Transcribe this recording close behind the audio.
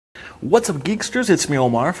What's up, Geeksters? It's me,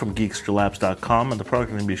 Omar from geeksterlabs.com, and the product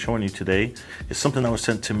I'm going to be showing you today is something that was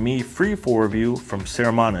sent to me free for review from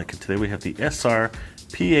Saramonic, and today we have the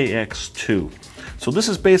SR-PAX2. So this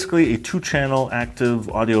is basically a two-channel active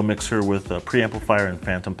audio mixer with a preamplifier and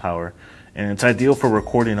phantom power, and it's ideal for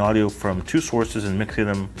recording audio from two sources and mixing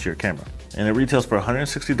them to your camera. And it retails for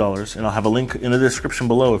 $160, and I'll have a link in the description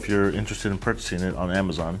below if you're interested in purchasing it on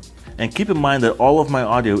Amazon. And keep in mind that all of my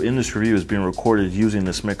audio in this review is being recorded using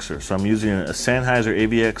this mixer. So I'm using a Sennheiser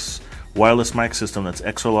AVX wireless mic system that's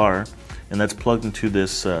XLR, and that's plugged into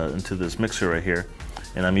this mixer right here.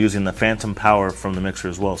 And I'm using the phantom power from the mixer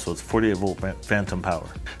as well, so it's 48 volt phantom power.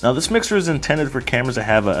 Now this mixer is intended for cameras that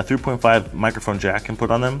have a 3.5 microphone jack input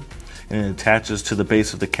on them, and it attaches to the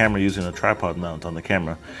base of the camera using a tripod mount on the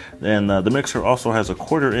camera. And the mixer also has a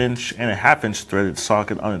 1/4 inch and a 1/2 inch threaded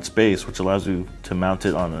socket on its base, which allows you to mount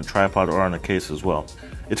it on a tripod or on a case as well.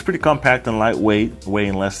 It's pretty compact and lightweight,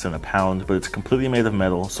 weighing less than a pound, but it's completely made of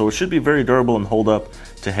metal, so it should be very durable and hold up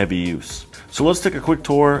to heavy use. So let's take a quick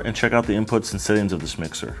tour and check out the inputs and settings of this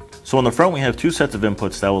mixer. So on the front we have two sets of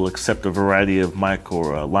inputs that will accept a variety of mic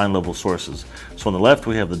or line level sources. So on the left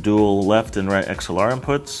we have the dual left and right XLR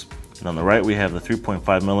inputs, and on the right we have the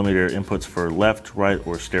 3.5mm inputs for left, right,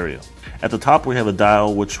 or stereo. At the top we have a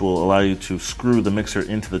dial which will allow you to screw the mixer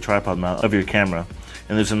into the tripod mount of your camera.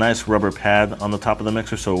 And there's a nice rubber pad on the top of the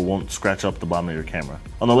mixer so it won't scratch up the bottom of your camera.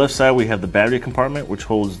 On the left side we have the battery compartment, which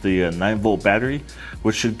holds the 9-volt battery,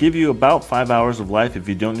 which should give you about 5 hours of life if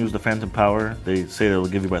you don't use the phantom power. They say it'll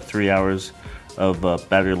give you about 3 hours of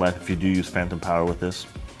battery life if you do use phantom power with this.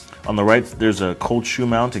 On the right, there's a cold shoe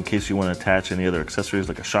mount in case you want to attach any other accessories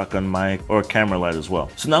like a shotgun mic or a camera light as well.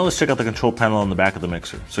 So now let's check out the control panel on the back of the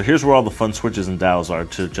mixer. So here's where all the fun switches and dials are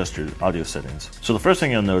to adjust your audio settings. So the first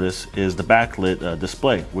thing you'll notice is the backlit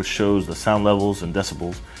display, which shows the sound levels and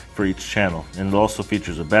decibels for each channel. And it also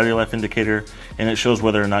features a battery life indicator, and it shows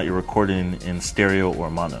whether or not you're recording in stereo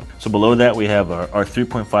or mono. So below that we have our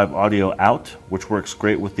 3.5 audio out, which works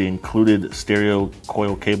great with the included stereo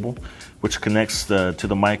coil cable, which connects to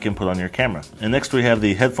the mic input on your camera. And next we have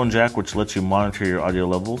the headphone jack, which lets you monitor your audio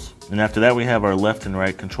levels. And after that we have our left and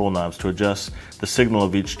right control knobs to adjust the signal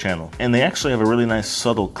of each channel. And they actually have a really nice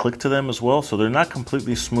subtle click to them as well, so they're not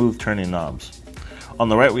completely smooth turning knobs. On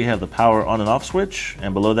the right we have the power on and off switch,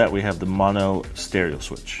 and below that we have the mono stereo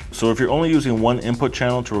switch. So if you're only using one input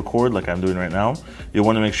channel to record like I'm doing right now, you'll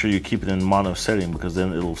want to make sure you keep it in mono setting, because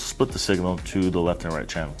then it'll split the signal to the left and right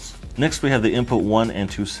channels. Next we have the input 1 and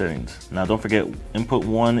 2 settings. Now don't forget, input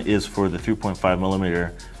 1 is for the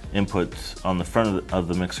 3.5mm input on the front of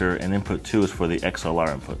the mixer, and input 2 is for the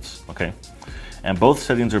XLR inputs, okay? And both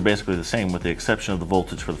settings are basically the same with the exception of the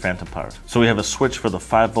voltage for the phantom power. So we have a switch for the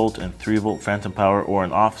 5-volt and 3-volt phantom power, or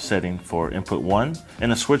an off setting for input 1,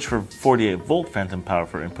 and a switch for 48-volt phantom power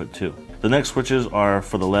for input 2. The next switches are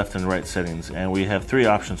for the left and right settings, and we have 3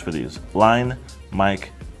 options for these: line,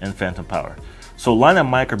 mic, and phantom power. So line and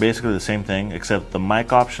mic are basically the same thing, except the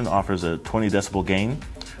mic option offers a 20 decibel gain,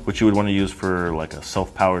 which you would want to use for like a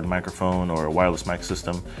self-powered microphone or a wireless mic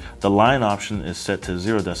system. The line option is set to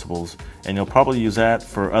 0 decibels, and you'll probably use that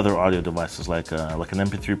for other audio devices like an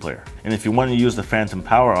MP3 player. And if you want to use the phantom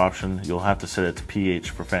power option, you'll have to set it to PH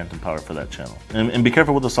for phantom power for that channel. And be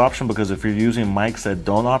careful with this option, because if you're using mics that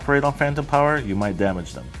don't operate on phantom power, you might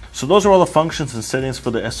damage them. So those are all the functions and settings for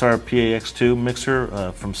the SR-PAX2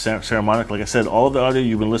 mixer from Saramonic. Like I said, all of the audio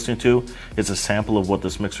you've been listening to is a sample of what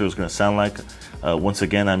this mixer is going to sound like. Once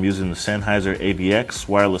again, I'm using the Sennheiser AVX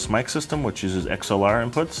wireless mic system, which uses XLR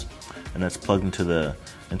inputs, and that's plugged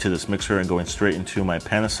into this mixer and going straight into my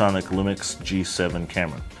Panasonic Lumix G7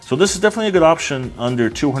 camera. So this is definitely a good option under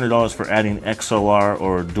 $200 for adding XLR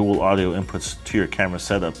or dual audio inputs to your camera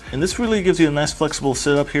setup. And this really gives you a nice flexible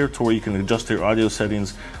setup here to where you can adjust your audio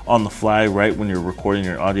settings on the fly right when you're recording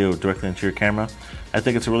your audio directly into your camera. I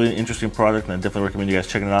think it's a really interesting product, and I definitely recommend you guys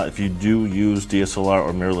checking it out if you do use DSLR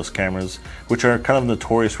or mirrorless cameras, which are kind of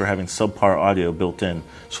notorious for having subpar audio built in.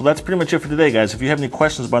 So that's pretty much it for today, guys. If you have any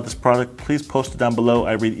questions about this product, please post it down below.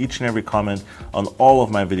 I read each and every comment on all of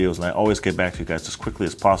my videos, and I always get back to you guys as quickly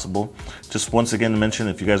as possible. Just once again to mention,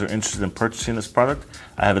 if you guys are interested in purchasing this product,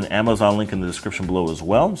 I have an Amazon link in the description below as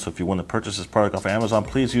well. So if you want to purchase this product off of Amazon,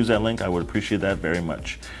 please use that link. I would appreciate that very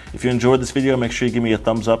much. If you enjoyed this video, make sure you give me a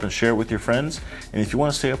thumbs up and share it with your friends. And if you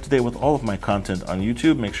want to stay up to date with all of my content on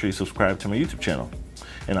YouTube, make sure you subscribe to my YouTube channel.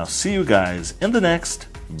 And I'll see you guys in the next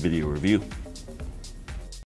video review.